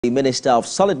The Minister of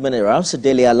Solid Minerals,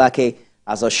 Dele Alake,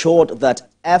 has assured that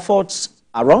efforts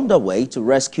are underway to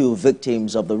rescue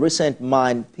victims of the recent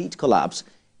mine pit collapse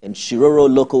in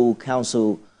Shiroro Local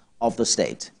Council of the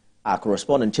state. Our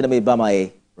correspondent Chineme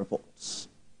Bamae reports.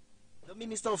 The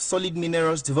Minister of Solid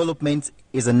Minerals Development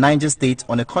is in Niger State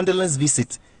on a condolence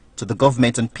visit to the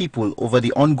government and people over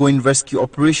the ongoing rescue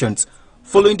operations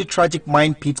following the tragic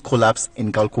mine pit collapse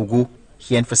in Galkogo.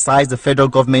 He emphasized the federal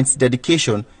government's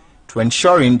dedication to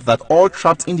ensuring that all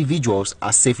trapped individuals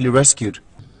are safely rescued.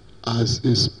 As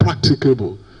is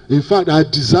practicable. In fact, our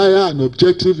desire and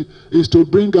objective is to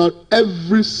bring out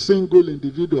every single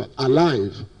individual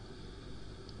alive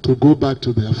to go back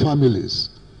to their families.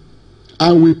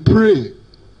 And we pray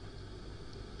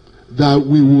that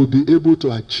we will be able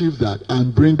to achieve that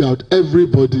and bring out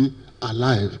everybody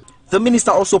alive. The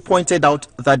minister also pointed out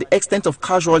that the extent of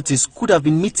casualties could have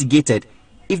been mitigated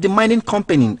if the mining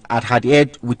company had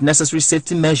adhered with necessary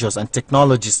safety measures and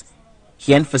technologies.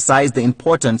 He emphasized the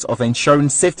importance of ensuring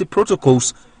safety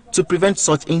protocols to prevent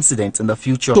such incidents in the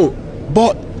future.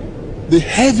 But the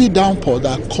heavy downpour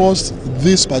that caused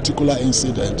this particular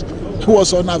incident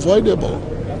was unavoidable.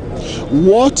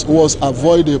 What was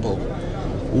avoidable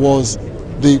was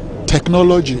the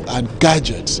technology and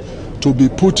gadgets to be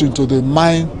put into the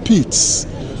mine pits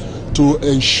to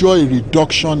ensure a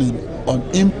reduction on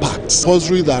impacts,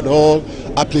 compulsory that all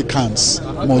applicants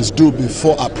must do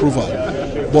before approval.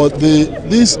 But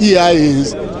these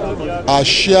EIAs are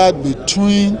shared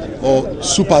between or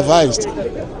supervised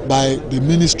by the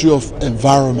Ministry of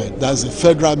Environment. That's the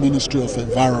Federal Ministry of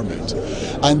Environment.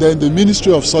 And then the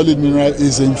Ministry of Solid Minerals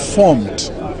is informed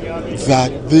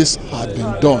that this had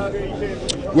been done.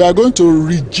 We are going to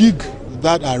rejig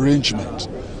that arrangement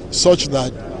such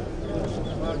that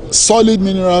Solid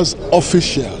Minerals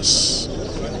officials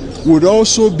would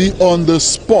also be on the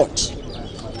spot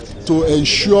to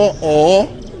ensure or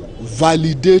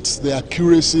validate the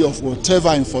accuracy of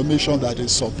whatever information that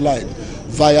is supplied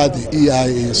via the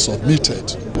EIA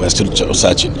submitted. We're still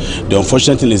searching. The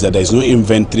unfortunate thing is that there is no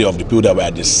inventory of the people that were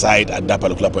at the site at that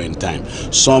particular point in time.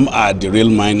 Some are the real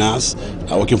miners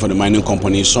working for the mining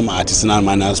company, some are artisanal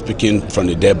miners picking from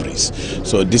the debris.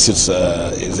 So this is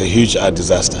a huge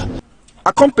disaster.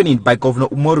 Accompanied by Governor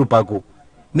Umaru Bago,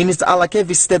 Minister Alake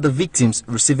visited the victims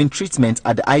receiving treatment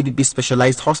at the IDB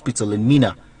Specialized Hospital in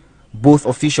Mina. Both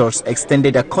officials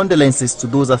extended their condolences to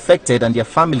those affected and their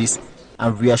families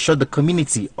and reassured the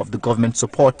community of the government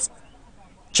support.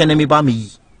 Chineme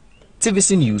Bamae,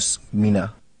 TVC News,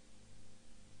 Mina.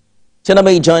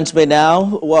 Chineme joins me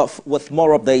now with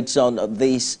more updates on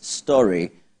this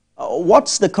story.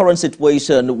 What's the current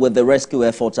situation with the rescue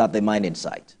efforts at the mining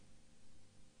site?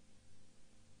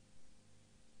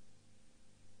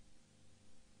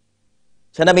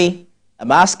 Chineme,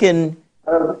 I'm asking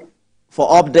for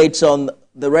updates on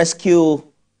the rescue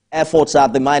efforts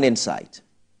at the mining site.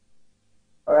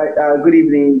 All right, good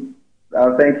evening.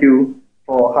 Thank you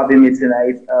for having me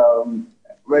tonight.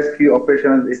 Rescue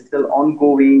operations is still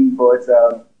ongoing, but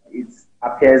it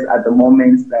appears at the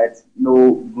moment that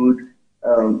no good,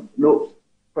 no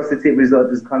positive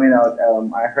result is coming out.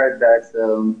 I heard that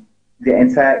the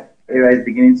entire area is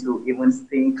beginning to even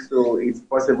stink, so it's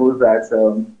possible that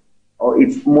or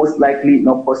it's most likely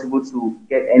not possible to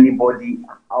get anybody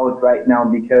out right now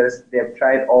because they've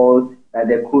tried all that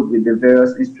they could with the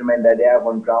various instruments that they have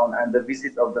on ground. And the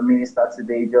visit of the minister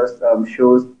today just brought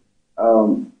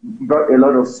a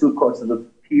lot of succor to the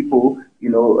people,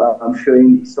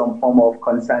 showing some form of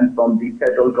concern from the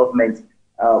federal government.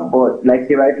 But like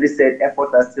he rightly said,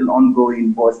 efforts are still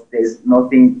ongoing, but there's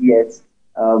nothing yet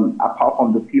apart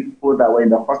from the people that were in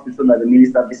the hospital that the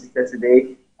minister visited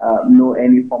today. No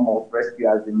any form of rescue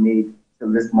has been made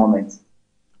till this moment.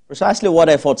 Precisely what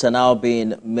efforts are now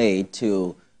being made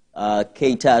to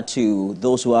cater to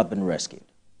those who have been rescued?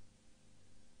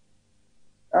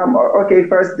 Okay,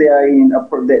 first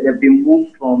they've been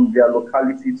moved from their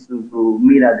locality to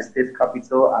Mina, the state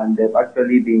capital, and they've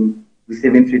actually been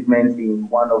receiving treatment in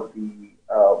one of the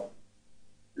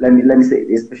let me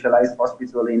say a specialized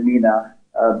hospital in Mina.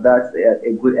 That's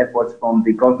a good effort from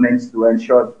the government to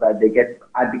ensure that they get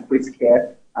adequate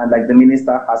care. And like the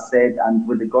minister has said, and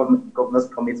with the governor's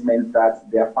commitment that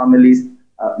their families,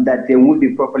 that they would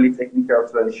be properly taken care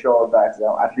of to ensure that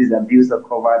at least their bills are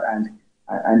covered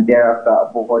and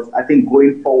thereafter. But I think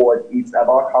going forward, it's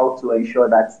about how to ensure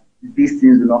that these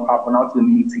things do not happen, how to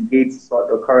mitigate such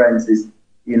occurrences.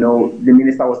 The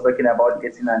minister was talking about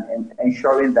getting and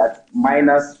ensuring that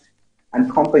miners and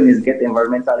companies get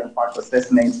environmental impact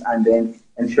assessments and then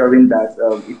ensuring that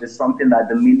it is something that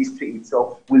the ministry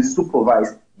itself will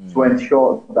supervise to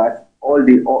ensure that all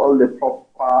the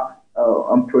proper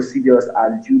procedures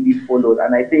are duly followed.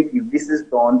 And I think if this is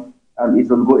done, it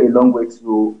will go a long way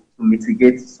to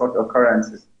mitigate such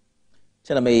occurrences.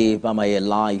 Chiname Bamaye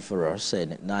live for us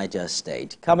in Niger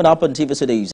State. Coming up on TVC News.